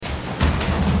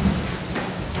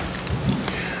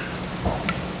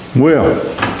Well,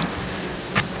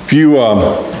 if you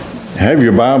have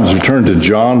your Bibles, you turn to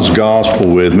John's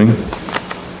Gospel with me.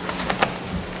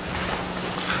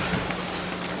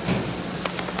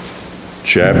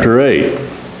 Chapter 8.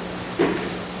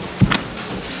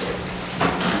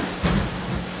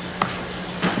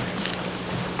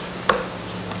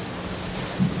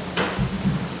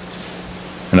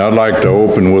 And I'd like to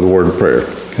open with a word of prayer.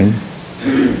 Okay?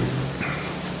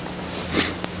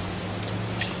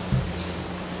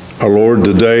 Our Lord,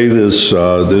 today this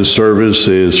service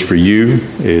is for you.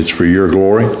 It's for your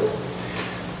glory.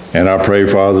 And I pray,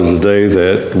 Father, today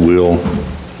that we'll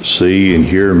see and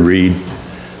hear and read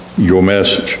your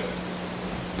message.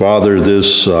 Father,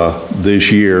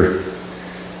 this year,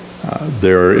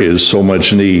 there is so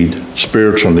much need,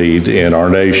 spiritual need in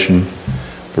our nation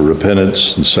for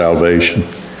repentance and salvation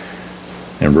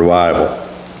and revival.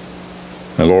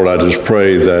 And Lord, I just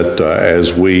pray that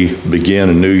as we begin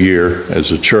a new year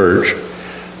as a church,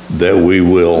 that we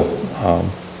will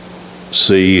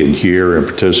see and hear and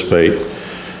participate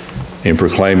in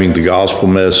proclaiming the gospel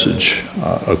message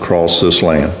across this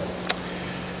land.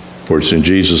 For it's in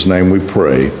Jesus' name we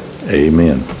pray.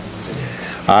 Amen.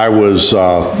 I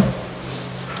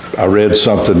read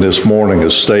something this morning, a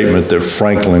statement that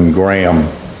Franklin Graham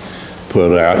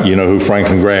put out. You know who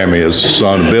Franklin Graham is, the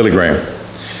son of Billy Graham.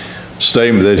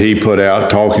 Statement that he put out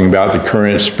talking about the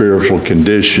current spiritual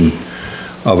condition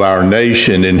of our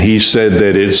nation, and he said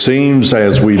that it seems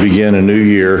as we begin a new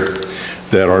year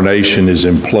that our nation is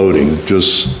imploding,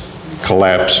 just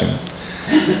collapsing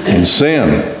in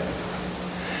sin.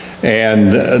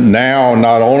 And now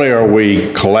not only are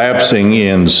we collapsing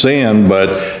in sin,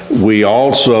 but we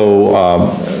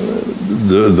also,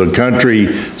 the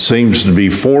country seems to be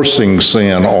forcing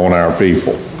sin on our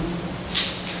people.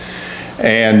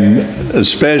 And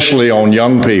especially on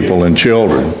young people and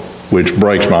children, which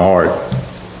breaks my heart.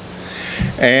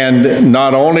 And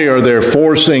not only are they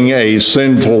forcing a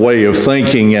sinful way of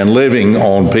thinking and living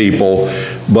on people,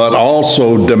 but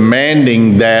also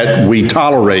demanding that we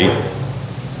tolerate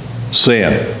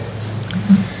sin.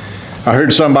 I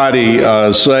heard somebody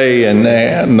say,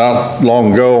 and not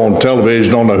long ago on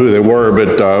television, don't know who they were,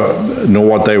 but I knew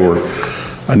what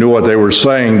they were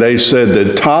saying. They said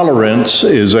that tolerance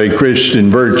is a Christian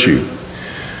virtue.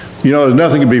 You know,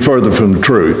 nothing could be further from the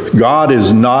truth. God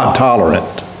is not tolerant.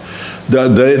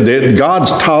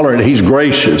 God's tolerant. He's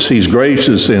gracious. He's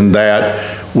gracious in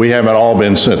that we haven't all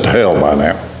been sent to hell by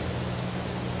now.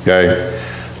 Okay?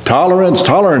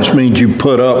 Tolerance means you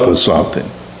put up with something.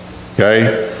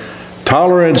 Okay?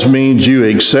 Tolerance means you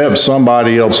accept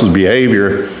somebody else's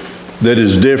behavior that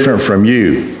is different from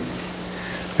you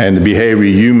and the behavior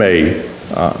you may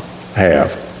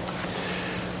have.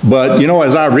 But, you know,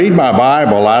 as I read my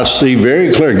Bible, I see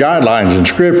very clear guidelines in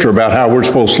Scripture about how we're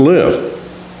supposed to live.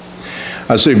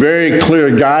 I see very clear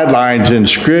guidelines in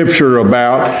Scripture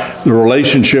about the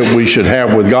relationship we should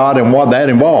have with God and what that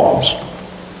involves,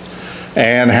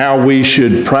 and how we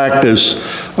should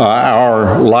practice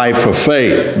our life of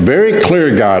faith. Very clear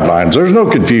guidelines. There's no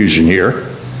confusion here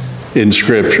in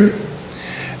Scripture.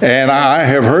 And I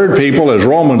have heard people, as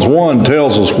Romans 1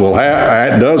 tells us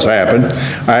does happen,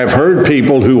 I have heard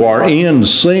people who are in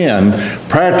sin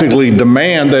practically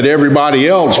demand that everybody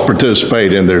else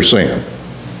participate in their sin.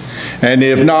 And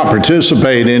if not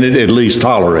participate in it, at least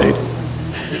tolerate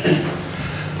it.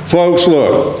 Folks,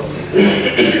 look.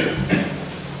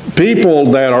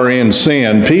 People that are in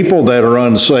sin, people that are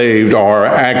unsaved are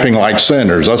acting like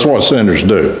sinners. That's what sinners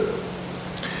do.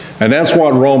 And that's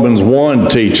what Romans 1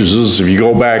 teaches us. If you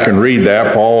go back and read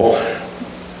that, Paul,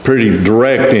 pretty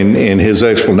direct in his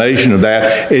explanation of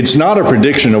that. It's not a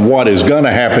prediction of what is going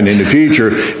to happen in the future.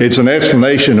 It's an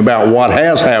explanation about what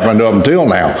has happened up until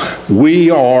now. We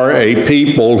are a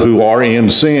people who are in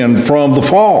sin from the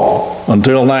fall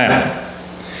until now.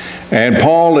 And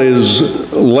Paul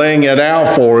is laying it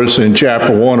out for us in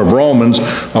chapter 1 of Romans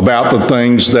about the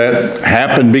things that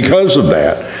happen because of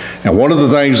that. And one of the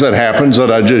things that happens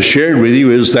that I just shared with you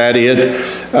is that it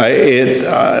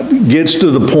gets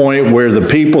to the point where the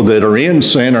people that are in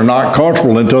sin are not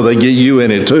comfortable until they get you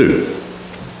in it too.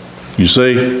 You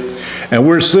see? And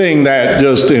we're seeing that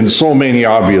just in so many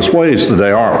obvious ways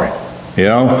today, aren't we? You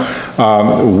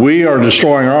know? We are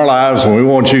destroying our lives and we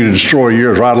want you to destroy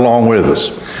yours right along with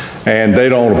us. And they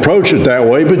don't approach it that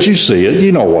way, but you see it.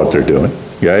 You know what they're doing.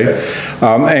 Okay?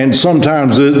 And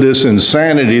sometimes this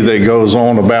insanity that goes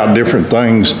on about different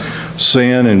things,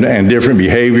 sin and different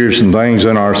behaviors and things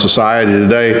in our society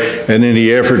today, and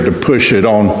any effort to push it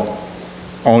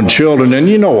on children, and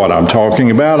you know what I'm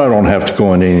talking about. I don't have to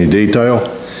go into any detail.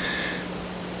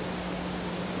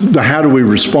 How do we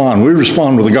respond? We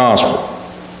respond with the gospel.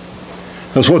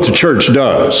 That's what the church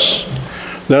does.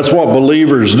 That's what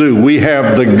believers do. We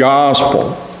have the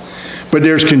gospel. But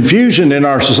there's confusion in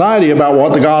our society about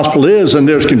what the gospel is, and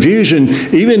there's confusion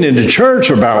even in the church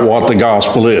about what the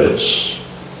gospel is.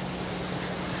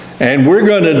 And we're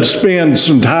going to spend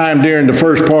some time during the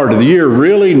first part of the year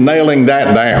really nailing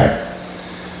that down.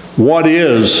 What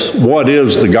is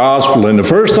the gospel? And the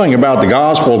first thing about the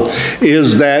gospel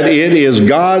is that it is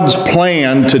God's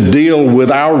plan to deal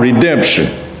with our redemption.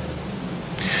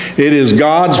 It is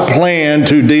God's plan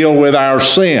to deal with our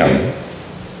sin.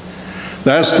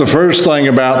 That's the first thing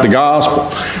about the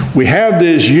gospel. We have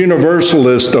this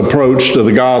universalist approach to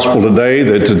the gospel today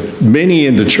that many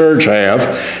in the church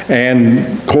have, and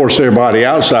of course everybody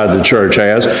outside the church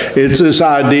has. It's this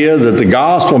idea that the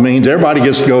gospel means everybody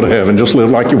gets to go to heaven, just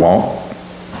live like you want.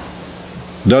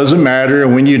 Doesn't matter,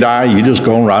 and when you die, you just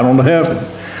go right on to heaven.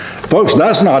 Folks,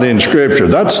 that's not in Scripture.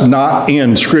 That's not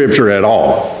in Scripture at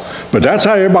all. But that's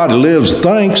how everybody lives,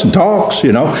 thinks, and talks,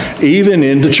 even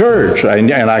in the church.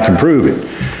 And I can prove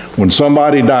it. When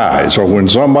somebody dies, or when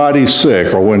somebody's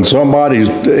sick, or when somebody's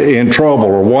in trouble,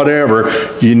 or whatever,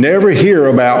 you never hear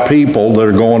about people that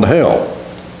are going to hell.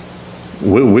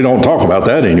 We don't talk about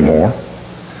that anymore.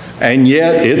 And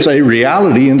yet, it's a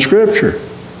reality in Scripture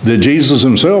that Jesus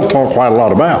himself talked quite a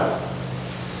lot about.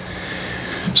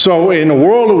 So in the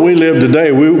world that we live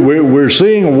today, we're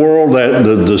seeing a world that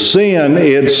the sin,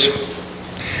 it's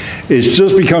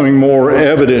just becoming more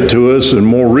evident to us and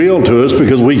more real to us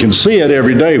because we can see it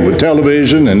every day with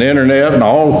television and internet and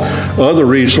all other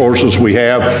resources we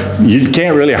have. You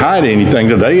can't really hide anything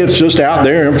today. It's just out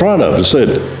there in front of us.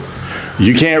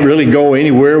 You can't really go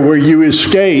anywhere where you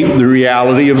escape the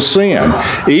reality of sin.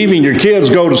 Even your kids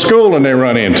go to school and they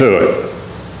run into it.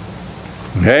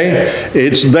 Okay?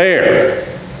 It's there.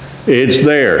 It's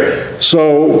there.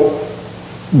 So,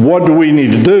 what do we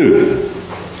need to do?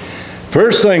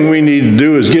 First thing we need to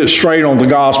do is get straight on the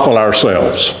gospel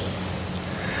ourselves.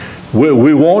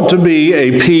 We want to be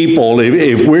a people,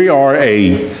 if we are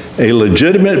a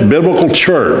legitimate biblical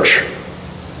church,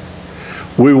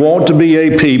 we want to be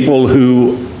a people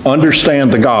who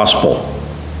understand the gospel.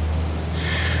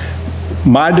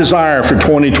 My desire for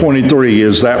 2023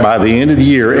 is that by the end of the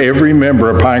year, every member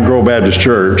of Pine Grove Baptist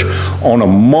Church, on a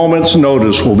moment's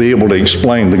notice, will be able to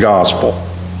explain the gospel.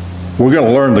 We're going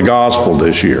to learn the gospel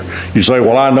this year. You say,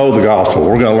 well, I know the gospel.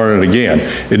 We're going to learn it again.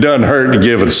 It doesn't hurt to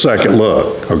give it a second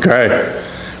look, okay?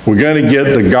 We're going to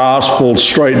get the gospel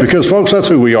straight because, folks, that's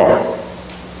who we are.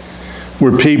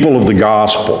 We're people of the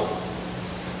gospel.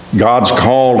 God's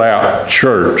called out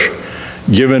church,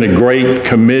 given a great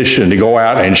commission to go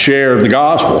out and share the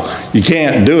gospel. You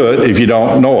can't do it if you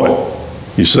don't know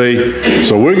it, you see?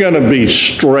 So we're going to be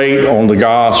straight on the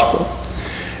gospel.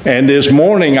 And this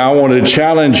morning I want to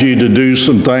challenge you to do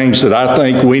some things that I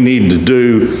think we need to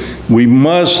do, we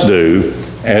must do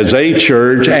as a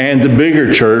church, and the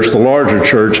bigger church, the larger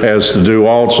church, has to do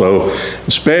also,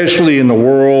 especially in the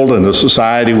world and the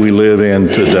society we live in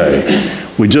today.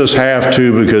 We just have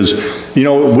to because,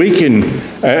 we can,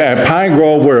 at Pine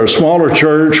Grove, we're a smaller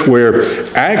church.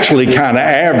 We're actually kind of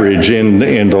average in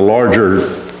the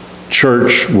larger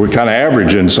church. We're kind of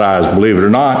average in size, believe it or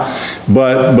not.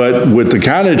 But with the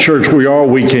kind of church we are,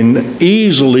 we can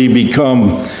easily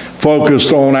become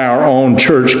focused on our own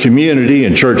church community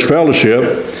and church fellowship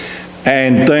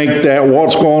and think that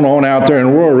what's going on out there in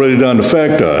the world really doesn't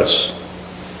affect us.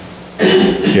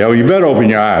 You better open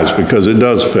your eyes because it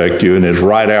does affect you and it's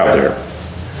right out there.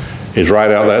 It's right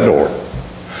out that door.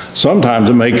 Sometimes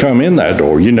it may come in that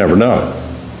door. You never know.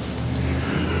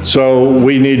 So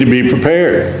we need to be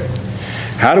prepared.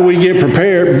 How do we get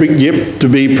prepared? Get to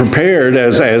be prepared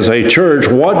as a church?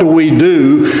 What do we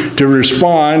do to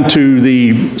respond to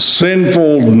the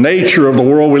sinful nature of the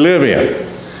world we live in?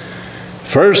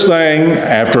 First thing,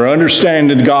 after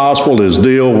understanding the gospel, is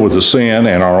deal with the sin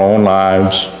in our own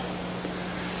lives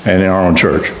and in our own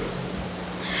church.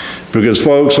 Because,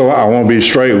 folks, I want to be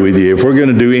straight with you. If we're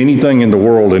going to do anything in the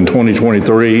world in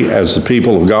 2023 as the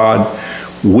people of God,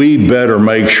 we better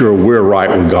make sure we're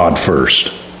right with God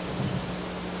first.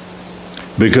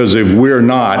 Because if we're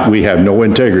not, we have no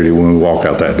integrity when we walk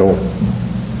out that door.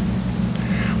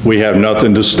 We have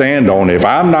nothing to stand on. If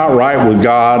I'm not right with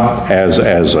God as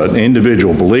an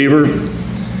individual believer,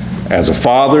 as a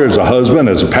father, as a husband,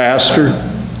 as a pastor,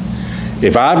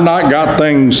 if I've not got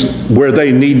things where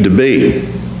they need to be,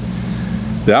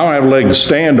 then I don't have a leg to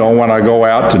stand on when I go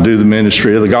out to do the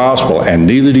ministry of the gospel, and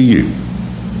neither do you.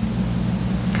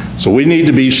 So we need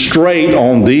to be straight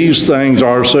on these things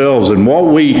ourselves, and what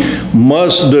we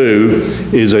must do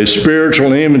is a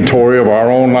spiritual inventory of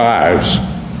our own lives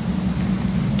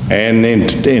and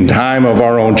in time of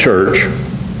our own church.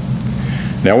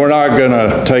 Now, we're not going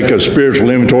to take a spiritual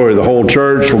inventory of the whole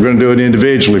church. We're going to do it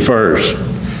individually first.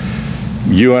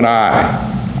 You and I.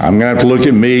 I'm going to have to look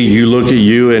at me, you look at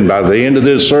you, and by the end of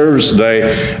this service today,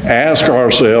 ask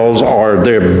ourselves, are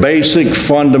there basic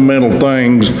fundamental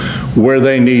things where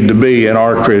they need to be in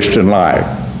our Christian life?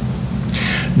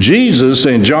 Jesus,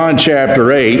 in John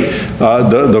chapter 8,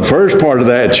 the first part of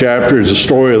that chapter is the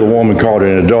story of the woman caught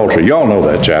in adultery. Y'all know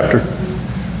that chapter.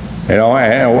 You know,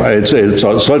 it's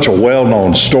such a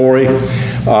well-known story.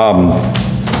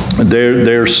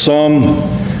 There's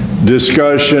some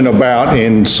discussion about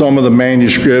in some of the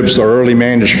manuscripts, the early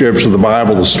manuscripts of the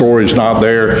Bible, the story's not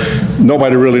there.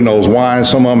 Nobody really knows why.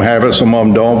 Some of them have it, some of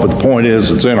them don't, but the point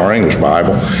is it's in our English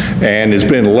Bible, and it's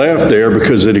been left there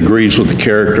because it agrees with the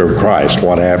character of Christ,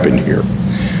 what happened here.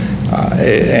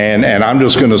 And I'm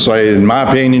just going to say, in my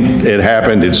opinion, it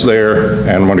happened, it's there, and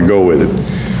I'm going to go with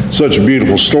it. Such a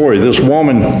beautiful story. This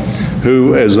woman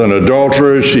who is an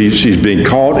adulteress, she's being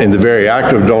caught in the very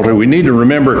act of adultery. We need to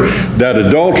remember that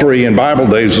adultery in Bible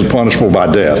days was punishable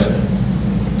by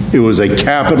death. It was a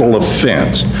capital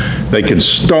offense. They could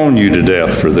stone you to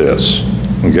death for this.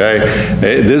 Okay?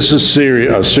 This is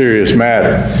a serious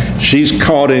matter. She's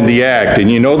caught in the act, and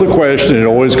you know the question, it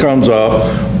always comes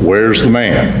up, where's the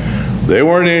man? They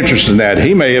weren't interested in that.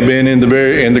 He may have been in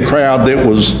the crowd that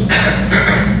was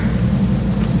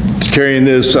carrying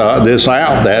this out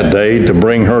that day to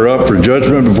bring her up for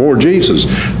judgment before Jesus.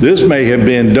 This may have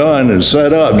been done and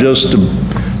set up just to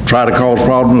try to cause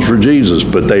problems for Jesus,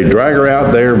 but they drag her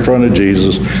out there in front of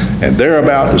Jesus, and they're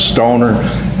about to stone her,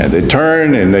 and they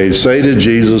turn and they say to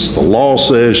Jesus, the law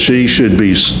says she should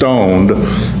be stoned.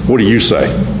 What do you say?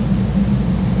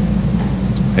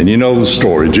 And you know the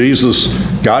story. Jesus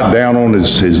got down on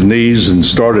his knees and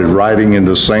started writing in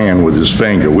the sand with his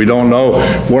finger. We don't know.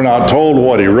 We're not told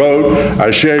what he wrote. I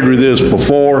shared with this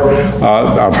before.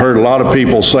 I've heard a lot of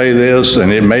people say this,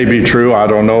 and it may be true. I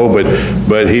don't know,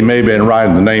 but he may have been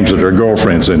writing the names of their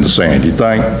girlfriends in the sand. You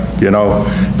think? You know,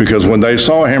 because when they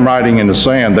saw him writing in the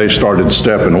sand, they started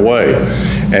stepping away.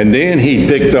 And then he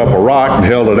picked up a rock and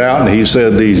held it out, and he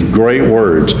said these great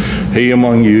words, "He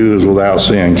among you is without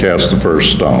sin, cast the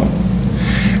first stone."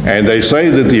 And they say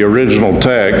that the original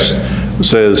text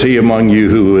says, "He among you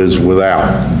who is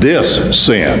without this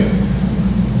sin,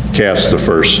 cast the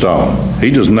first stone."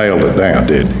 He just nailed it down,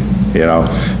 didn't he? You know,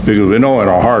 because we know in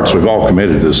our hearts we've all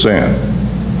committed this sin.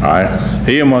 All right?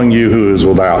 He among you who is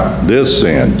without this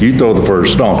sin, you throw the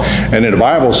first stone. And then the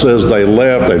Bible says they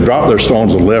dropped their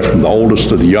stones and left from the oldest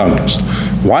to the youngest.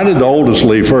 Why did the oldest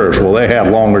leave first? Well, they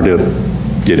had longer to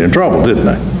get in trouble, didn't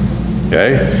they?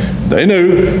 Okay? They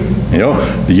knew, you know,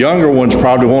 the younger ones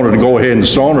probably wanted to go ahead and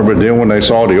stone her, but then when they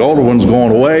saw the older ones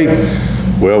going away,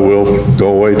 well, we'll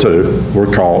go away too. We're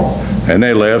caught. And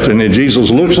they left, and then Jesus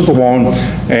looks at the woman,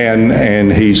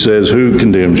 and he says, "Who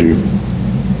condemns you?"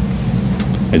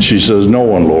 And she says, "No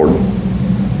one, Lord."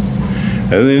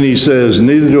 And then he says,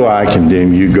 "Neither do I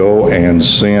condemn you. Go and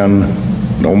sin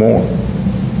no more."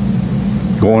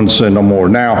 Go and sin no more.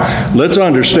 Now, let's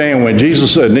understand when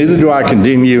Jesus said, "Neither do I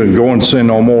condemn you," and "go and sin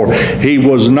no more," he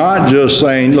was not just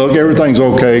saying, look, everything's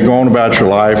okay, go on about your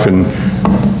life, and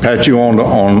pat you on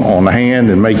the hand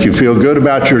and make you feel good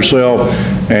about yourself,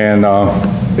 and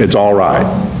it's all right.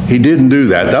 He didn't do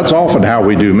that. That's often how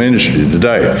we do ministry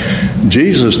today.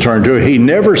 Jesus turned to her. He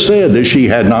never said that she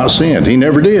had not sinned. He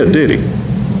never did he?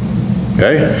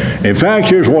 Okay? In fact,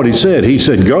 here's what he said. He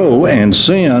said, "Go and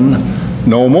sin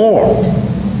no more."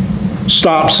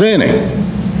 Stop sinning.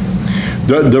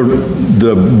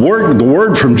 The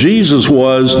word from Jesus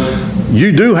was,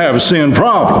 you do have a sin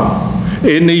problem.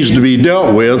 It needs to be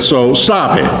dealt with, so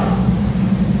stop it.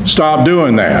 Stop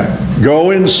doing that.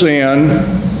 Go and sin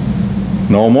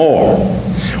no more.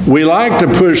 We like to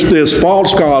push this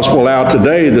false gospel out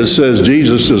today that says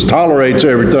Jesus just tolerates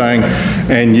everything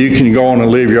and you can go on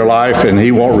and live your life and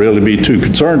he won't really be too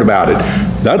concerned about it.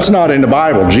 That's not in the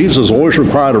Bible. Jesus always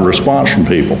required a response from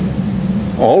people.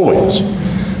 Always.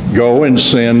 Go and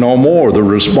sin no more. The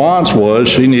response was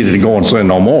she needed to go and sin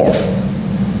no more.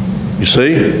 You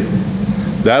see?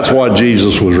 That's what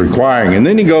Jesus was requiring. And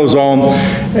then he goes on,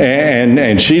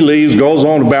 and she leaves, goes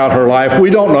on about her life.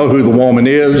 We don't know who the woman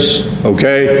is,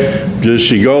 okay? Just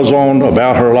she goes on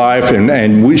about her life,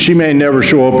 and she may never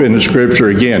show up in the scripture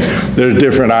again. There's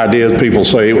different ideas. People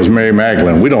say it was Mary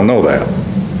Magdalene. We don't know that,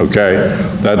 okay?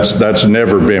 That's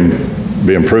never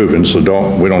been proven, so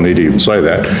we don't need to even say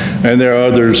that. And there are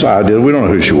others ideas. We don't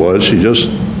know who she was.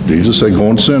 Jesus said,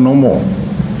 "Go and sin no more."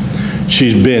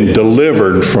 She's been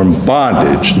delivered from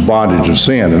bondage, the bondage of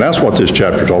sin. And that's what this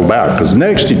chapter is all about. Because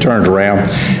next he turns around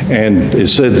and it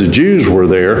said the Jews were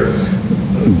there,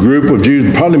 a group of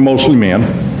Jews, probably mostly men.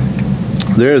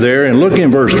 They're there, and look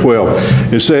in verse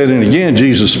 12. It said, and again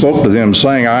Jesus spoke to them,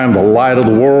 saying, I am the light of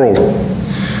the world.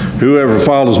 Whoever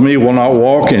follows me will not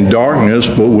walk in darkness,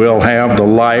 but will have the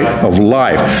light of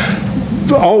life.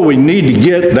 Oh, we need to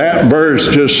get that verse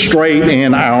just straight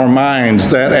in our minds,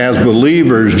 that as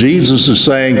believers, Jesus is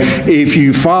saying, if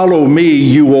you follow me,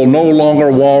 you will no longer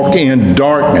walk in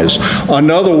darkness. In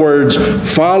other words,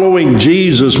 following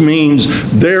Jesus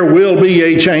means there will be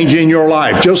a change in your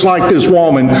life. Just like this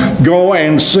woman, go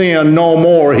and sin no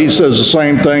more. He says the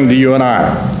same thing to you and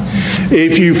I.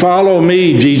 If you follow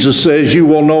me, Jesus says, you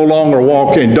will no longer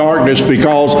walk in darkness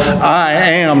because I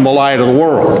am the light of the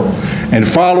world. And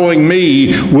following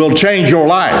me will change your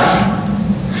life.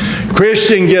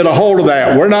 Christian, get a hold of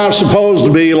that. We're not supposed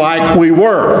to be like we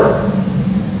were.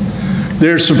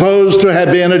 There's supposed to have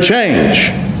been a change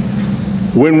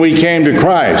when we came to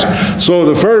Christ. So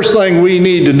the first thing we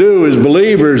need to do as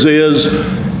believers is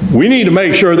we need to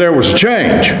make sure there was a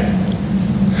change.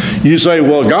 You say,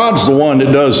 well, God's the one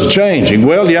that does the changing.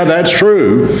 Well, yeah, that's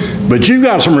true, but you've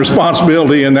got some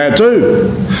responsibility in that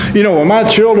too. You know, when my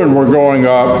children were growing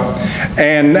up,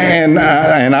 and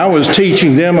I was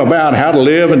teaching them about how to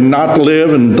live and not to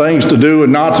live and things to do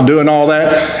and not to do and all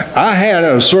that, I had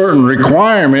a certain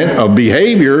requirement of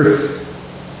behavior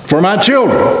for my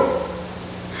children.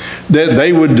 That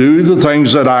they would do the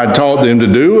things that I taught them to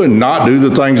do and not do the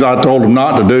things I told them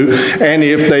not to do. And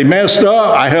if they messed up,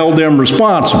 I held them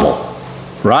responsible.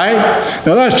 Right?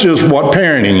 Now that's just what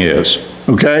parenting is.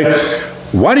 Okay?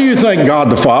 Why do you think God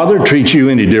the Father treats you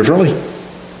any differently?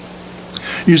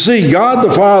 You see, God the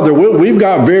Father, we've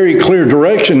got very clear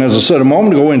direction, as I said a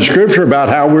moment ago in Scripture, about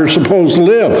how we're supposed to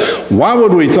live. Why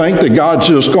would we think that God's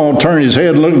just going to turn his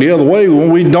head and look the other way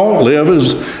when we don't live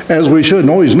as we should?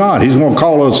 No, he's not. He's going to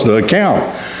call us to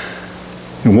account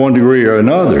in one degree or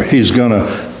another. He's going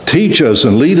to teach us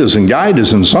and lead us and guide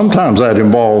us, and sometimes that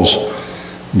involves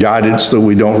guidance that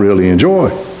we don't really enjoy.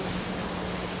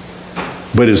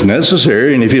 But it's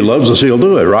necessary, and if he loves us, he'll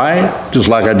do it, right? Just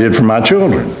like I did for my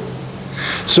children.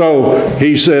 So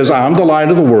he says, I'm the light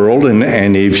of the world,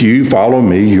 and if you follow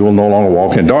me, you will no longer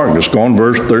walk in darkness. Go on,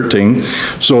 verse 13.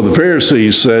 So the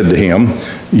Pharisees said to him,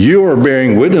 you are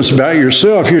bearing witness about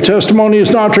yourself. Your testimony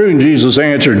is not true. And Jesus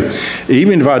answered,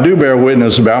 even if I do bear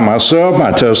witness about myself,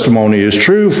 my testimony is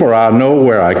true, for I know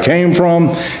where I came from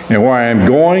and where I am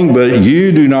going, but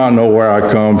you do not know where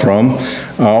I come from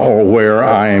or where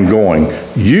I am going.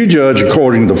 You judge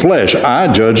according to the flesh.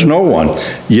 I judge no one.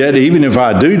 Yet even if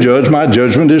I do judge, my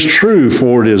judgment is true,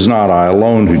 for it is not I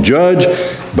alone who judge,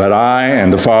 but I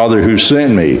and the Father who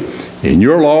sent me. In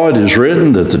your law it is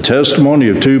written that the testimony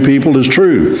of two people is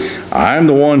true. I am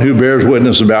the one who bears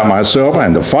witness about myself,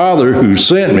 and the Father who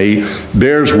sent me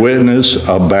bears witness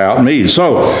about me.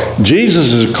 So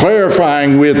Jesus is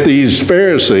clarifying with these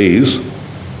Pharisees,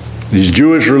 these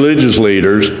Jewish religious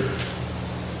leaders,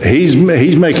 he's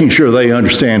making sure they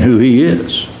understand who he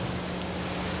is.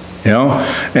 You know,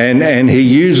 and he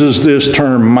uses this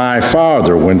term, my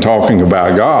Father, when talking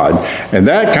about God. And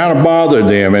that kind of bothered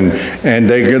them, and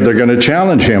they're going to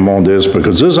challenge him on this,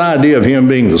 because this idea of him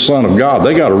being the Son of God,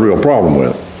 they got a real problem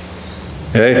with.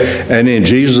 Okay? And then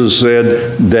Jesus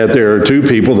said that there are two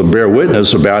people that bear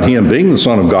witness about him being the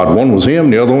Son of God. One was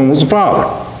him, the other one was the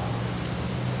Father.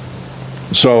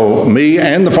 So me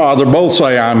and the Father both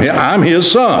say I'm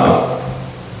his son.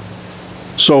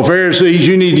 So Pharisees,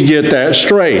 you need to get that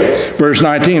straight. Verse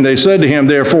 19, they said to him,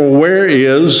 therefore, where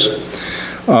is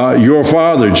your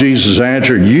Father? Jesus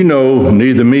answered, you know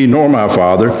neither me nor my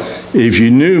Father. If you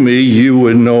knew me, you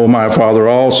would know my Father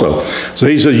also. So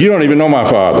he says, you don't even know my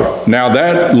Father. Now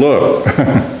that, look,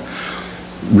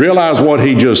 realize what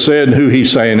he just said and who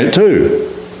he's saying it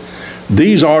to.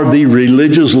 These are the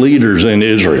religious leaders in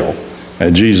Israel.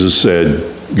 And Jesus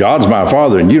said, God's my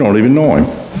Father, and you don't even know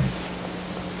him.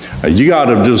 You got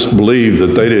to just believe that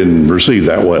they didn't receive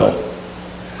that well.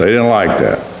 They didn't like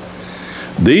that.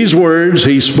 These words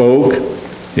he spoke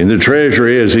in the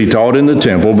treasury as he taught in the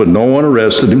temple, but no one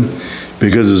arrested him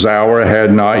because his hour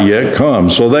had not yet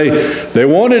come. So they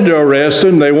wanted to arrest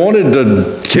him. They wanted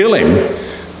to kill him.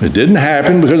 It didn't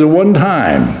happen because it wasn't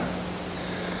time.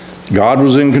 God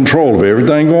was in control of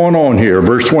everything going on here.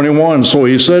 Verse 21, so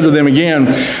he said to them again,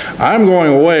 I'm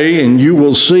going away, and you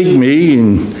will seek me,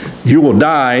 and you will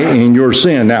die in your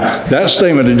sin. Now, that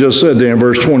statement I just said there in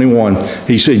verse 21,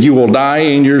 he said, you will die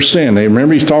in your sin. Now,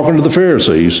 remember, he's talking to the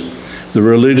Pharisees, the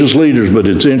religious leaders, but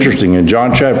it's interesting. In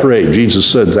John chapter 8, Jesus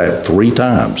said that 3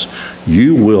 times.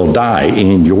 you will die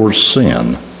in your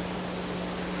sin.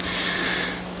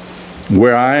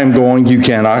 Where I am going, you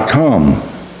cannot come.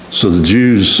 So the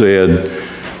Jews said,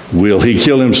 will he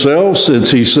kill himself,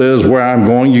 since he says, where I'm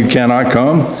going, you cannot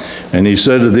come? And he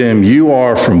said to them, you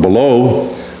are from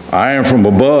below, I am from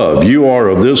above. You are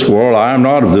of this world, I am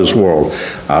not of this world.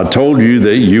 I told you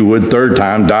that you would third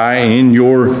time die in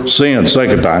your sin,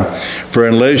 second time. For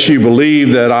unless you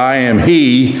believe that I am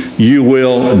he, you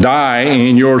will die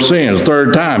in your sins.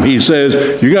 Third time, he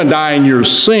says, you're going to die in your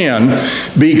sin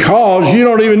because you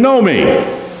don't even know me.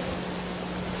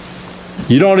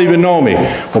 You don't even know me.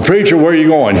 Well, preacher, where are you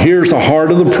going? Here's the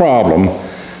heart of the problem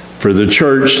for the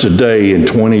church today in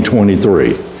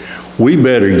 2023. We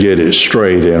better get it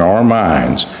straight in our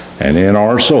minds and in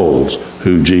our souls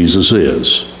who Jesus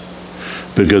is.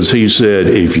 Because he said,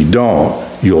 if you don't,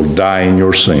 you'll die in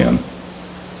your sin.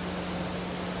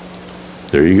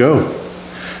 There you go.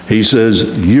 He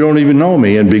says, you don't even know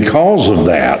me, and because of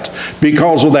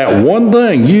that one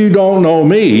thing, you don't know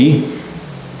me,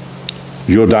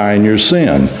 you'll die in your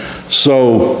sin.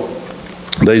 So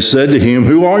they said to him,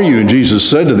 who are you? And Jesus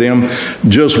said to them,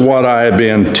 just what I have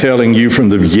been telling you from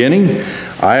the beginning.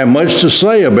 I have much to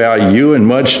say about you and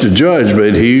much to judge,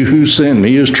 but he who sent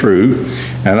me is true,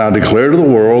 and I declare to the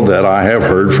world that I have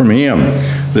heard from him.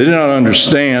 They did not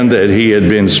understand that he had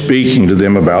been speaking to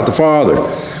them about the Father.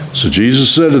 So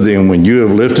Jesus said to them, when you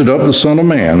have lifted up the Son of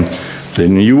Man,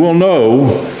 then you will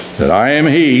know that I am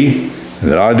he, and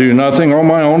that I do nothing on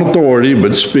my own authority,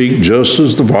 but speak just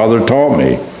as the Father taught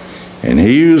me. And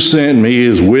he who sent me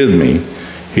is with me.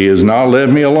 He has not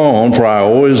left me alone, for I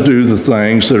always do the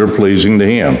things that are pleasing to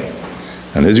him.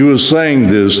 And as he was saying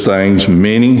these things,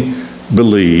 many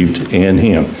believed in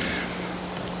him.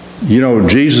 You know,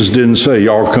 Jesus didn't say,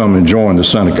 y'all come and join the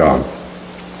synagogue.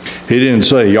 He didn't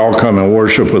say, y'all come and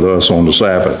worship with us on the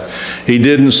Sabbath. He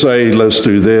didn't say, let's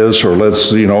do this, or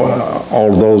let's,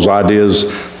 all of those ideas,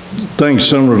 things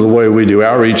similar to the way we do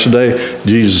outreach today.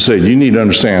 Jesus said, you need to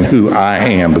understand who I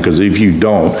am, because if you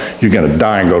don't, you're going to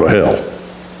die and go to hell.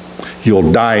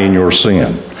 You'll die in your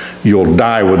sin. You'll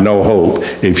die with no hope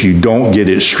if you don't get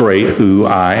it straight who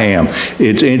I am.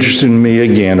 It's interesting to me,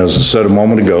 again, as I said a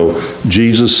moment ago,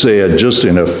 Jesus said just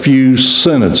in a few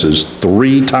sentences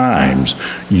 3 times,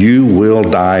 you will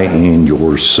die in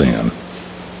your sin.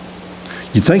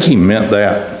 You think he meant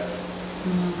that?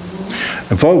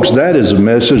 And folks, that is a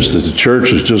message that the church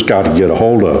has just got to get a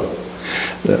hold of.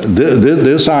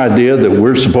 This idea that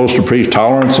we're supposed to preach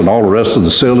tolerance and all the rest of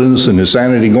the silliness and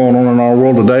insanity going on in our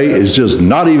world today is just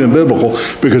not even biblical,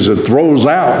 because it throws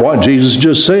out what Jesus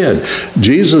just said.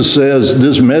 Jesus says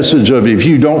this message of if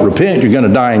you don't repent, you're going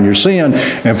to die in your sin.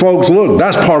 And folks, look,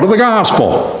 that's part of the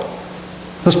gospel.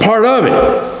 That's part of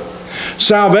it.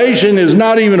 Salvation is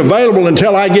not even available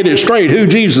until I get it straight who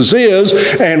Jesus is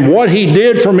and what he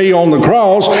did for me on the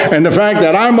cross, and the fact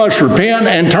that I must repent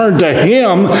and turn to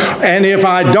him, and if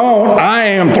I don't, I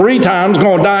am 3 times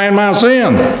going to die in my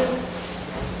sin.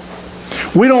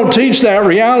 We don't teach that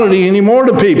reality anymore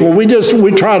to people. We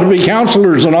try to be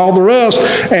counselors and all the rest,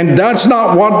 and that's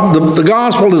not what the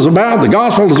gospel is about. The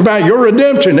gospel is about your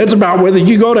redemption. It's about whether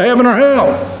you go to heaven or hell.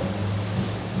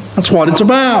 That's what it's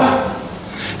about.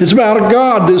 It's about a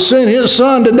God that sent his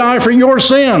Son to die for your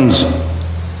sins.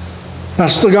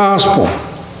 That's the gospel.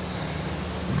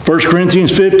 1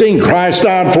 Corinthians 15, Christ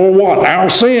died for what? Our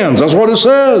sins. That's what it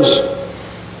says.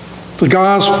 The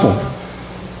gospel.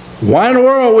 Why in the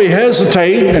world we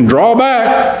hesitate and draw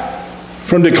back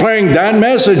from declaring that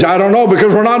message? I don't know,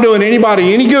 because we're not doing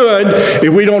anybody any good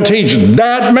if we don't teach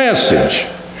that message.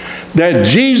 That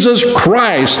Jesus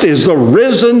Christ is the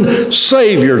risen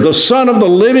Savior, the Son of the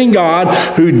living God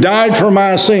who died for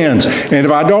my sins. And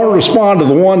if I don't respond to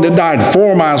the one that died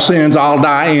for my sins, I'll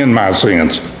die in my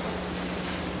sins.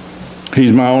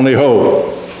 He's my only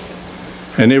hope.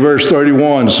 And in verse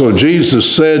 31, so Jesus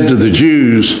said to the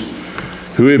Jews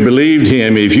who had believed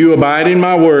him, if you abide in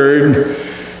my word,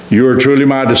 you are truly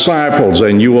my disciples,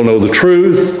 and you will know the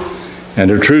truth, and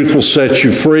the truth will set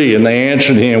you free. And they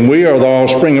answered him, we are the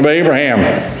offspring of Abraham,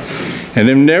 and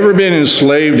have never been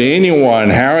enslaved to anyone.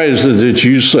 How is it that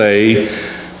you say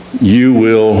you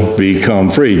will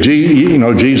become free?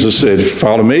 Jesus said,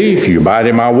 follow me. If you abide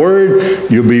in my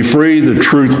word, you'll be free. The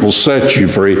truth will set you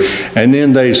free. And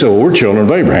then they said, well, we're children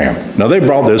of Abraham. Now, they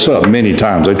brought this up many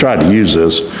times. They tried to use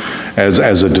this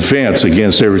as a defense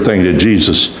against everything that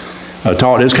Jesus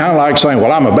taught. It's kind of like saying,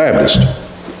 well, I'm a Baptist.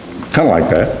 Kind of like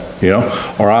that.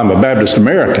 Or I'm a Baptist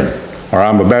American, or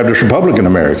I'm a Baptist Republican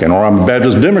American, or I'm a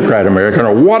Baptist Democrat American,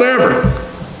 or whatever.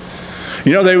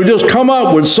 You know, they would just come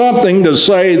up with something to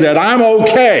say that I'm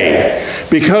okay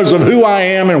because of who I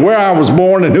am and where I was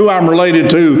born and who I'm related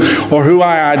to or who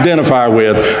I identify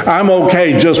with. I'm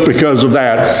okay just because of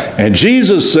that. And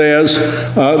Jesus says,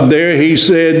 he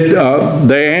said,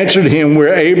 they answered him,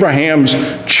 we're Abraham's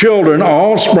children,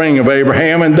 offspring of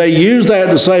Abraham. And they use that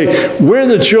to say, we're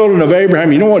the children of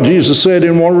Abraham. You know what Jesus said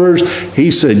in one verse? He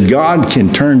said, God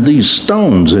can turn these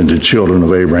stones into children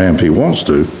of Abraham if he wants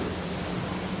to.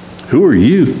 Who are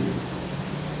you?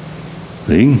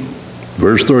 See?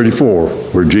 Verse 34,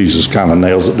 where Jesus kind of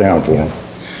nails it down for them.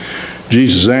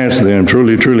 Jesus answered them,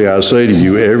 truly, truly, I say to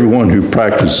you, everyone who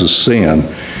practices sin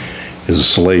is a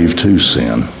slave to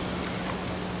sin.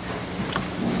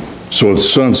 So if the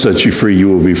Son sets you free, you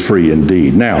will be free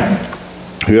indeed. Now,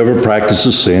 whoever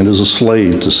practices sin is a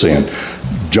slave to sin.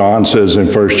 John says in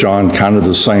 1 John kind of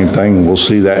the same thing, and we'll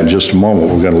see that in just a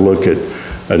moment. We're going to look at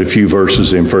a few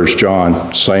verses in 1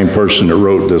 John, same person that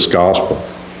wrote this gospel.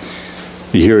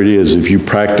 Here it is, if you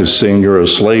practice sin, you're a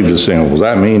slave to sin. Does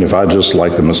that mean if I just,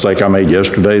 like the mistake I made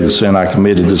yesterday, the sin I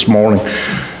committed this morning?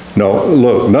 No,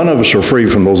 look, none of us are free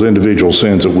from those individual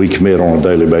sins that we commit on a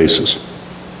daily basis.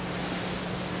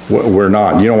 We're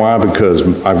not. You know why? Because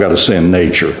I've got a sin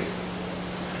nature.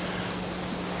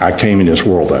 I came in this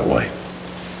world that way.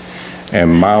 And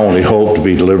my only hope to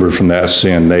be delivered from that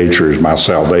sin nature is my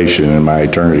salvation and my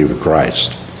eternity with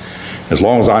Christ. As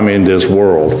long as I'm in this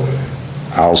world,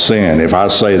 I'll sin. If I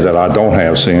say that I don't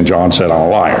have sin, John said I'm a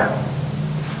liar.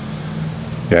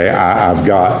 Okay, I've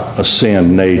got a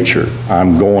sin nature.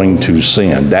 I'm going to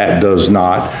sin. That does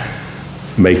not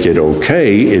make it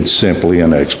okay. It's simply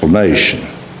an explanation.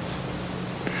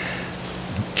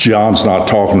 John's not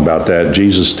talking about that.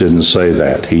 Jesus didn't say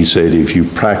that. He said if you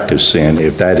practice sin,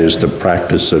 if that is the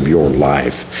practice of your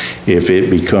life, if it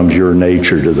becomes your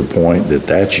nature to the point that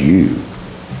that's you,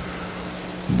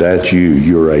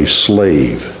 you're a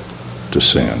slave to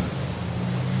sin.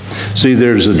 See,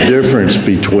 there's a difference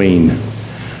between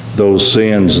those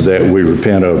sins that we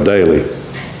repent of daily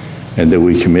and that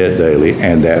we commit daily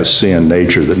and that sin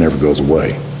nature that never goes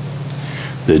away,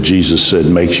 that Jesus said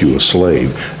makes you a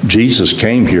slave. Jesus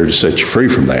came here to set you free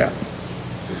from that.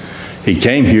 He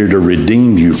came here to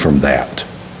redeem you from that.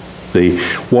 See,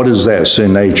 what is that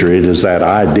sin nature? It is that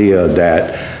idea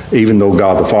that even though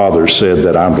God the Father said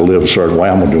that I'm to live a certain way,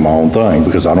 I'm going to do my own thing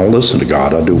because I don't listen to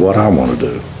God. I do what I want to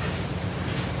do.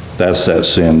 That's that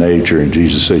sin nature, and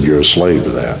Jesus said you're a slave to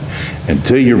that.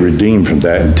 Until you're redeemed from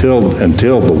that,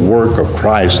 until the work of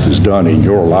Christ is done in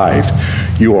your life,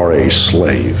 you are a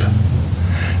slave.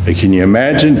 And can you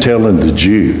imagine telling the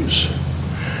Jews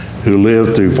who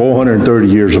lived through 430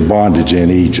 years of bondage in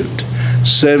Egypt,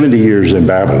 70 years in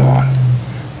Babylon,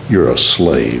 you're a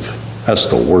slave? That's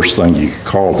the worst thing you could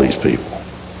call these people.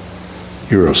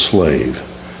 You're a slave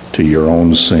to your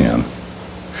own sin.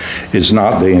 It's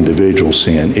not the individual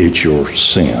sin, it's your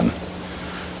sin.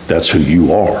 That's who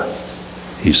you are,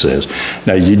 he says.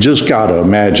 Now you just got to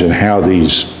imagine how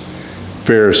these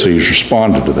Pharisees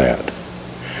responded to that.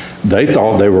 They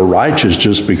thought they were righteous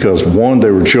just because, one,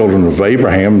 they were children of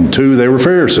Abraham, and two, they were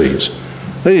Pharisees.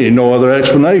 They didn't know other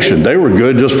explanation. They were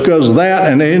good just because of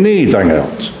that, and they didn't need anything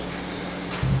else.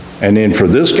 And then for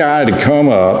this guy to come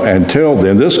up and tell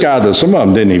them, this guy that some of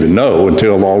them didn't even know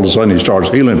until all of a sudden he starts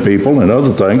healing people and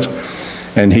other things,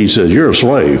 and he says, you're a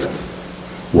slave.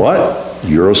 What?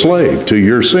 You're a slave to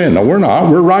your sin. No, we're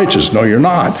not. We're righteous. No, you're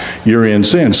not. You're in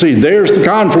sin. See, there's the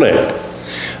conflict.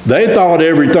 They thought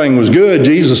everything was good.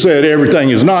 Jesus said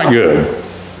everything is not good.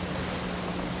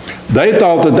 They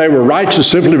thought that they were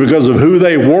righteous simply because of who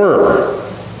they were.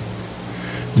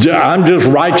 I'm just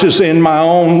righteous in my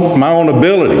own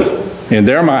ability, in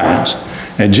their minds.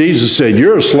 And Jesus said,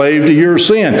 you're a slave to your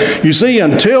sin. You see,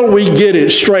 until we get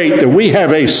it straight that we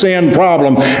have a sin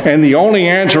problem, and the only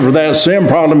answer for that sin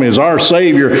problem is our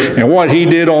Savior and what He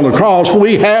did on the cross,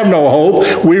 we have no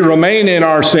hope. We remain in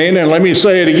our sin, and let me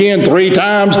say it again 3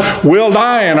 times, we'll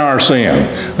die in our sin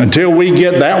until we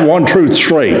get that one truth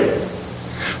straight.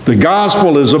 The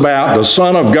gospel is about the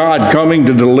Son of God coming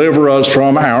to deliver us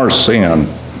from our sin.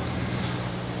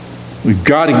 We've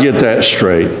got to get that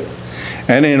straight.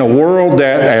 And in a world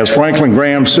that, as Franklin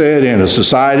Graham said, in a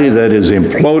society that is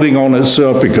imploding on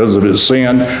itself because of its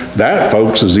sin, that,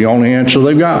 folks, is the only answer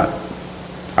they've got.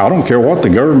 I don't care what the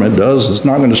government does, it's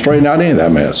not going to straighten out any of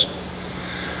that mess.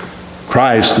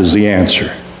 Christ is the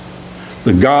answer.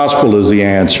 The gospel is the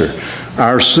answer.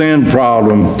 Our sin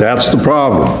problem, that's the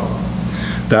problem.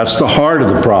 That's the heart of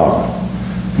the problem.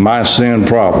 My sin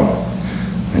problem.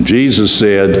 And Jesus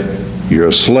said, you're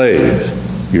a slave.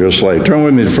 You're a slave. Turn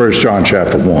with me to 1 John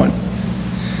chapter 1.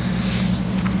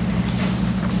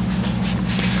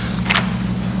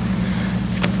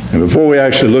 And before we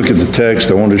actually look at the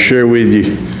text, I want to share with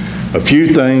you a few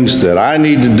things that I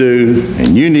need to do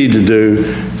and you need to do,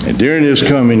 and during this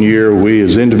coming year, we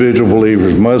as individual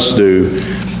believers must do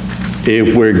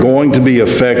if we're going to be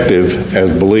effective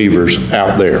as believers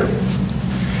out there.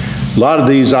 A lot of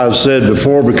these I've said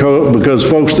before because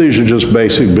folks, these are just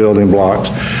basic building blocks.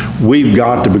 We've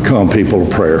got to become people of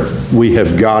prayer. We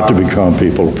have got to become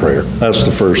people of prayer. That's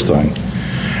the first thing.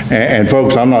 And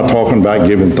folks, I'm not talking about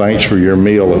giving thanks for your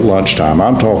meal at lunchtime.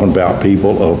 I'm talking about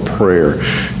people of prayer.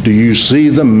 Do you see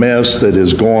the mess that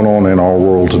is going on in our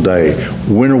world today?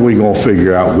 When are we going to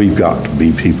figure out we've got to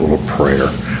be people of prayer?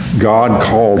 God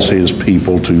calls his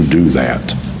people to do that.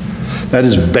 That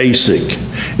is basic.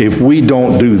 If we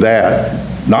don't do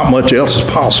that, not much else is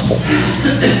possible.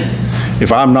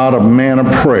 If I'm not a man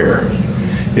of prayer,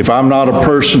 if I'm not a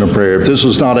person of prayer, if this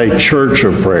is not a church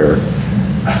of prayer,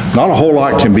 not a whole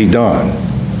lot can be done.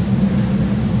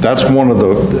 That's one of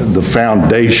the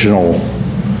foundational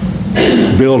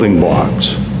building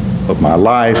blocks of my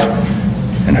life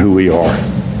and who we are.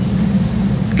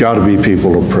 Got to be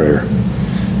people of prayer.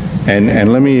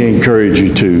 And let me encourage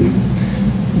you to,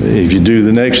 if you do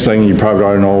the next thing, you probably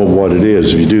already know what it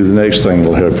is. If you do the next thing,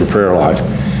 it'll help your prayer life.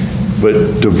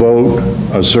 But devote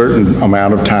a certain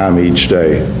amount of time each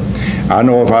day. I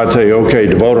know if I tell you, okay,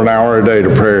 devote an hour a day to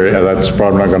prayer, that's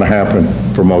probably not going to happen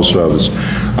for most of us.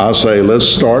 I'll say, let's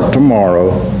start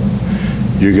tomorrow.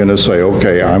 You're going to say,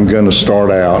 okay, I'm going to start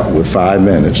out with 5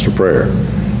 minutes to prayer.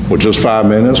 Well, just 5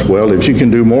 minutes? Well, if you can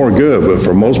do more, good. But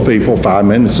for most people, 5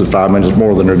 minutes is 5 minutes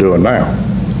more than they're doing now.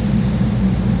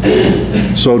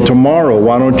 So tomorrow,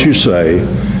 why don't you say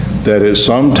that at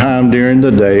some time during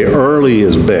the day, early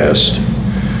is best,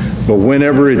 but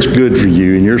whenever it's good for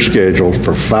you in your schedule,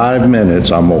 for 5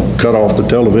 minutes, I'm going to cut off the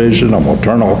television, I'm going to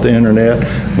turn off the internet,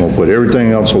 I'm going to put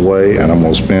everything else away, and I'm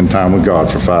going to spend time with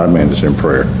God for 5 minutes in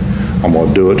prayer. I'm going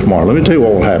to do it tomorrow. Let me tell you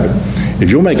what will happen.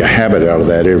 If you'll make a habit out of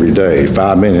that every day,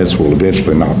 5 minutes will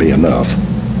eventually not be enough.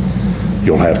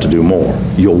 You'll have to do more.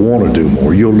 You'll want to do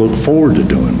more. You'll look forward to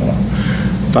doing more.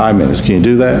 5 minutes. Can you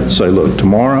do that? Say, look,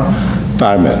 tomorrow,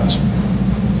 5 minutes.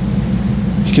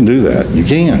 You can do that. You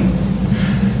can.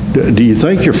 Do you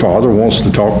think your Father wants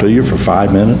to talk to you for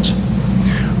 5 minutes?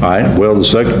 All right. Well, the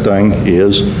second thing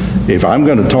is, if I'm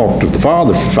going to talk to the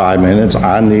Father for 5 minutes,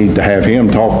 I need to have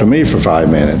him talk to me for 5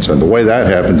 minutes. And the way that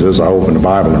happens is I open the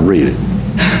Bible and read it.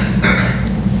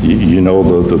 You know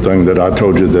the thing that I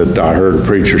told you that I heard a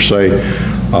preacher say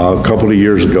a couple of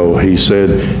years ago. He said,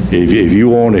 if you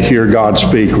want to hear God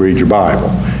speak, read your Bible.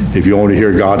 If you want to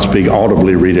hear God speak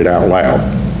audibly, read it out loud.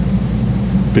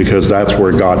 Because that's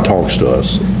where God talks to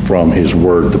us, from his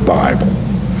word, the Bible.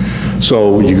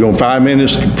 So you go 5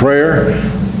 minutes to prayer.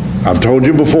 I've told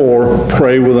you before,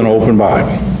 pray with an open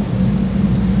Bible.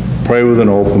 Pray with an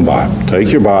open Bible.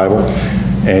 Take your Bible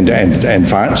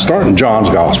and start in John's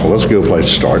Gospel. That's a good place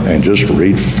to start. And just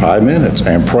read for 5 minutes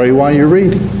and pray while you're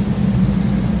reading.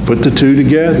 Put the two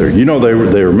together. You know they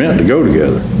were meant to go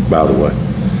together, by the way.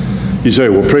 You say,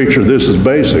 well, preacher, this is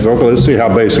basic. Okay, let's see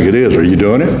how basic it is. Are you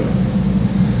doing it?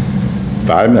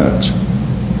 5 minutes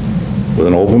with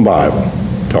an open Bible,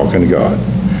 talking to God.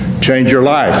 Change your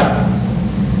life.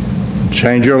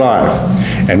 Change your life.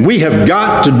 And we have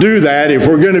got to do that if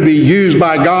we're going to be used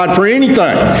by God for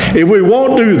anything. If we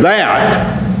won't do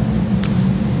that,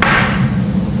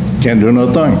 can't do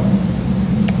another thing.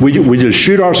 We just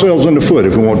shoot ourselves in the foot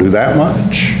if we won't do that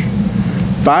much.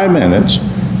 5 minutes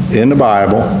in the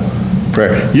Bible,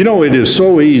 prayer. You know, it is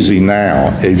so easy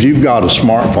now, if you've got a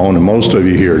smartphone, and most of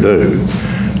you here do,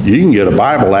 you can get a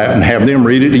Bible app and have them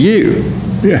read it to you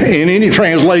in any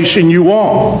translation you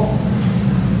want.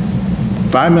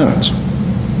 5 minutes.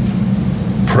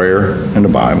 Prayer and the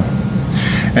Bible.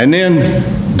 And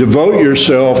then devote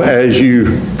yourself as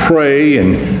you pray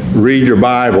and read your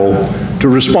Bible to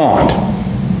respond.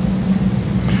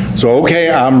 So, okay,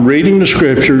 I'm reading the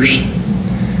scriptures.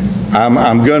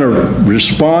 I'm going to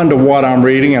respond to what I'm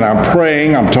reading, and I'm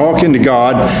praying, I'm talking to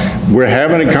God, we're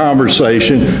having a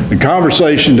conversation. The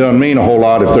conversation doesn't mean a whole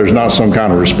lot if there's not some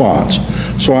kind of response.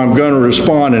 So I'm going to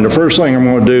respond, and the first thing I'm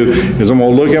going to do is I'm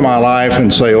going to look at my life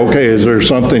and say, okay, is there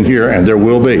something here? And there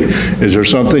will be. Is there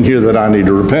something here that I need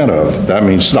to repent of? That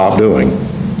means stop doing.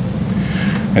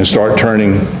 And start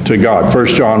turning to God. 1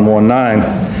 John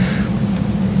 1:9.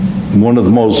 One of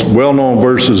the most well-known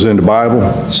verses in the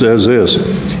Bible says this: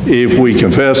 if we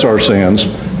confess our sins,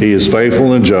 he is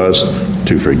faithful and just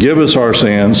to forgive us our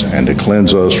sins and to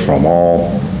cleanse us from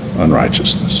all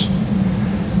unrighteousness.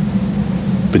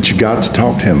 But you got to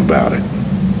talk to him about it.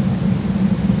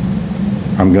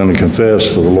 I'm going to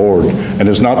confess to the Lord. And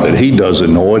it's not that he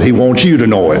doesn't know it, he wants you to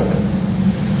know it.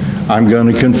 I'm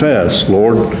going to confess,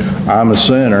 Lord, I'm a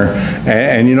sinner.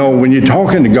 And you know, when you're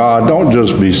talking to God, don't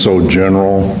just be so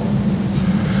general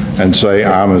and say,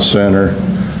 I'm a sinner.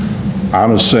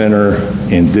 I'm a sinner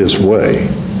in this way.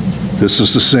 This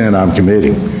is the sin I'm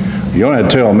committing. You don't have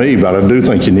to tell me, but I do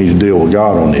think you need to deal with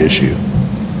God on the issue.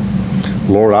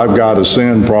 Lord, I've got a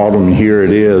sin problem, and here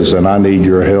it is, and I need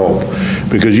your help.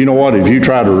 Because you know what? If you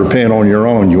try to repent on your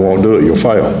own, you won't do it. You'll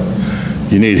fail.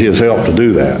 You need his help to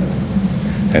do that.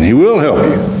 And he will help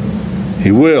you.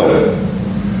 He will.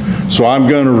 So I'm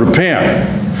going to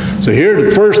repent. So here are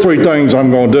the first three things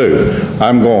I'm going to do.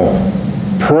 I'm going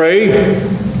to pray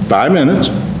 5 minutes.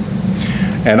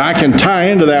 And I can tie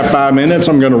into that 5 minutes.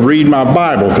 I'm going to read my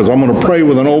Bible, because I'm going to pray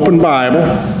with an open Bible.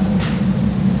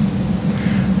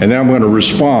 And then I'm going to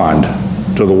respond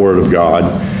to the Word of God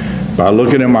by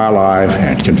looking at my life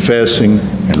and confessing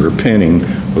and repenting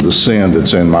of the sin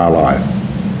that's in my life.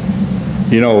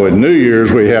 You know, at New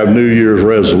Year's, we have New Year's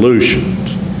resolutions.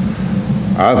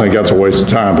 I think that's a waste of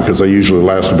time, because they usually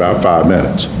last about 5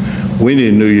 minutes. We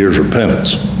need New Year's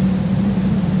repentance.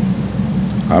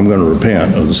 I'm going to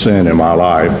repent of the sin in my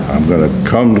life. I'm going to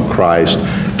come to Christ,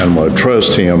 and I'm going to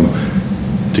trust him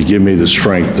to give me the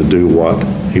strength to do what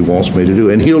he wants me to do.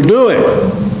 And he'll do it.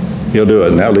 He'll do it.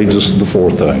 And that leads us to the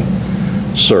fourth thing.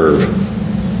 Serve.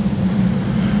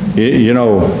 You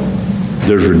know,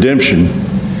 there's redemption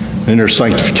and there's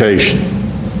sanctification.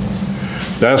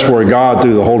 That's where God,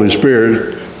 through the Holy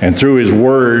Spirit and through his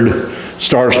word,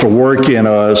 starts to work in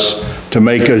us to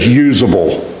make us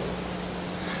usable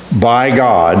by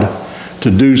God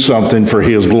to do something for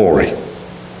his glory.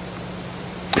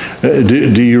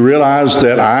 Do you realize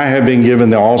that I have been given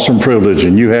the awesome privilege,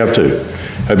 and you have too,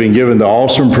 have been given the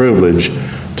awesome privilege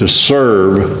to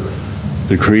serve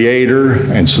the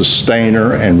Creator and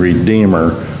Sustainer and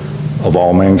Redeemer of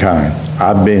all mankind?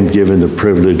 I've been given the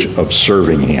privilege of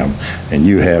serving him, and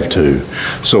you have too.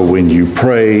 So when you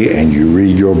pray and you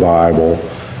read your Bible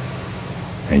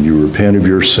and you repent of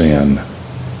your sin,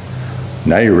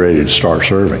 now you're ready to start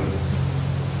serving.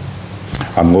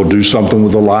 I'm going to do something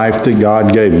with the life that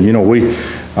God gave me. You know,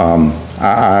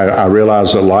 I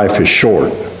realize that life is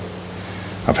short.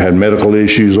 I've had medical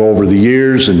issues over the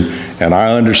years, and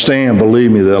I understand,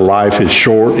 believe me, that life is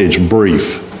short, it's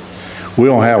brief. We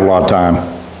don't have a lot of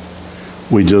time.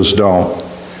 We just don't.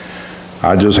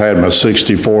 I just had my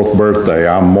 64th birthday.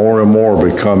 I'm more and more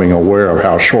becoming aware of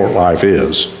how short life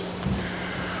is.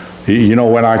 You know,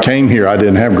 when I came here, I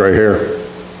didn't have gray hair.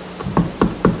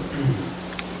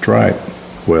 That's right.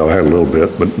 Well, I had a little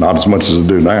bit, but not as much as I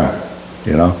do now,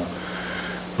 you know.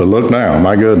 But look now,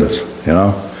 my goodness, you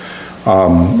know.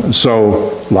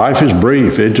 So life is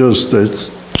brief. It's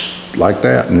like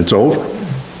that, and it's over.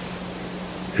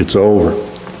 It's over.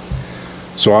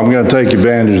 So I'm going to take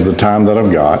advantage of the time that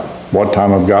I've got, what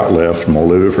time I've got left, and we'll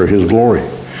live it for his glory.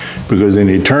 Because in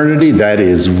eternity, that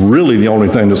is really the only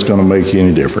thing that's going to make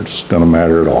any difference. It's going to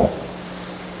matter at all.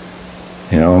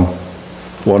 You know,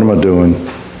 what am I doing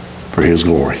for his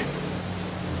glory?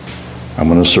 I'm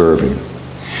going to serve him.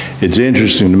 It's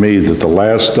interesting to me that the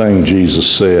last thing Jesus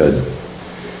said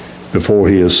before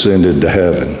he ascended to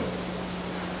heaven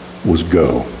was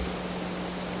go.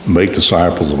 Make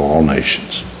disciples of all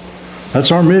nations.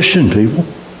 That's our mission, people.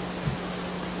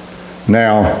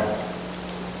 Now,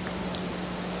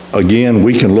 again,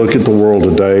 we can look at the world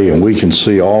today and we can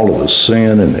see all of the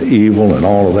sin and the evil and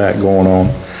all of that going on.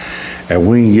 And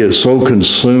we can get so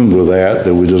consumed with that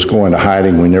we just go into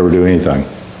hiding and we never do anything.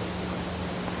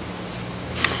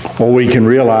 Or we can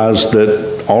realize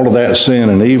that all of that sin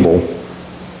and evil,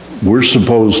 we're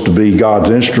supposed to be God's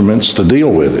instruments to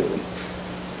deal with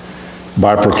it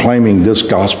by proclaiming this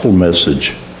gospel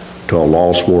message to a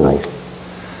lost world.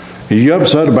 If you're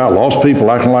upset about lost people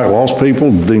acting like lost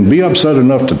people, then be upset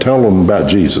enough to tell them about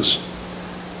Jesus.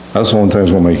 That's the only thing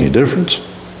that's going to make any difference.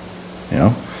 You know?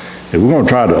 If we're going to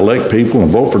try to elect people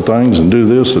and vote for things and do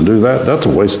this and do that, that's a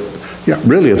waste. Yeah,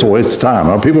 really, it's a waste of time.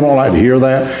 Now, people don't like to hear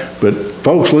that, but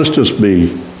folks, let's just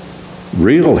be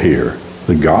real here.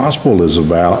 The gospel is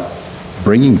about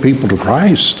bringing people to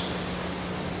Christ.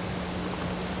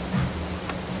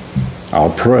 I'll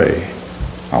pray,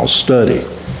 I'll study,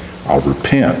 I'll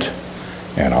repent,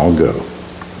 and I'll go.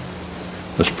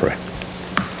 Let's pray.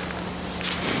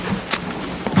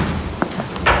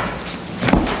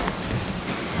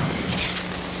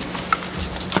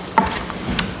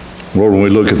 Lord, when we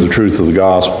look at the truth of the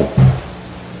gospel,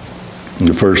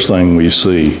 the first thing we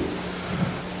see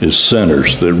is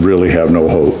sinners that really have no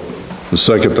hope. The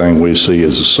second thing we see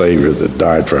is a Savior that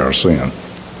died for our sin.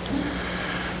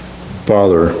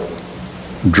 Father,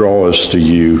 draw us to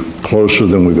you closer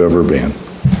than we've ever been.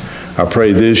 I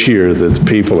pray this year that the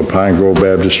people of Pine Grove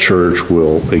Baptist Church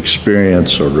will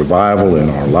experience a revival in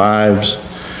our lives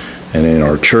and in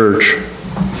our church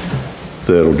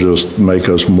that'll just make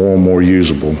us more and more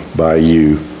usable by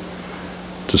you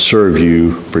to serve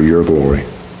you for your glory.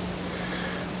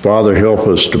 Father, help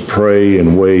us to pray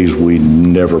in ways we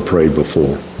never prayed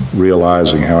before,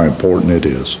 realizing how important it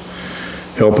is.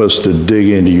 Help us to dig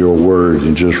into your word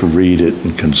and just read it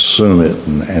and consume it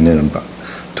and then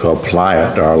to apply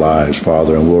it to our lives,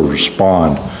 Father, and we'll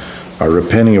respond by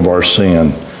repenting of our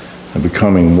sin and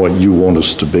becoming what you want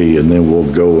us to be, and then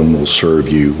we'll go and we'll serve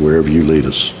you wherever you lead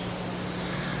us.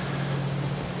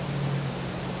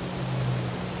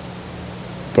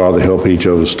 Father, help each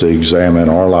of us to examine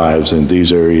our lives in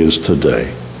these areas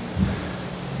today.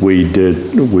 We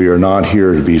are not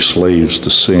here to be slaves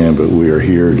to sin, but we are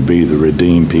here to be the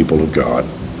redeemed people of God.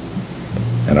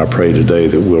 And I pray today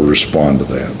that we'll respond to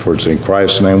that. For it's in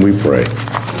Christ's name we pray.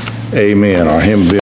 Amen. Our hymn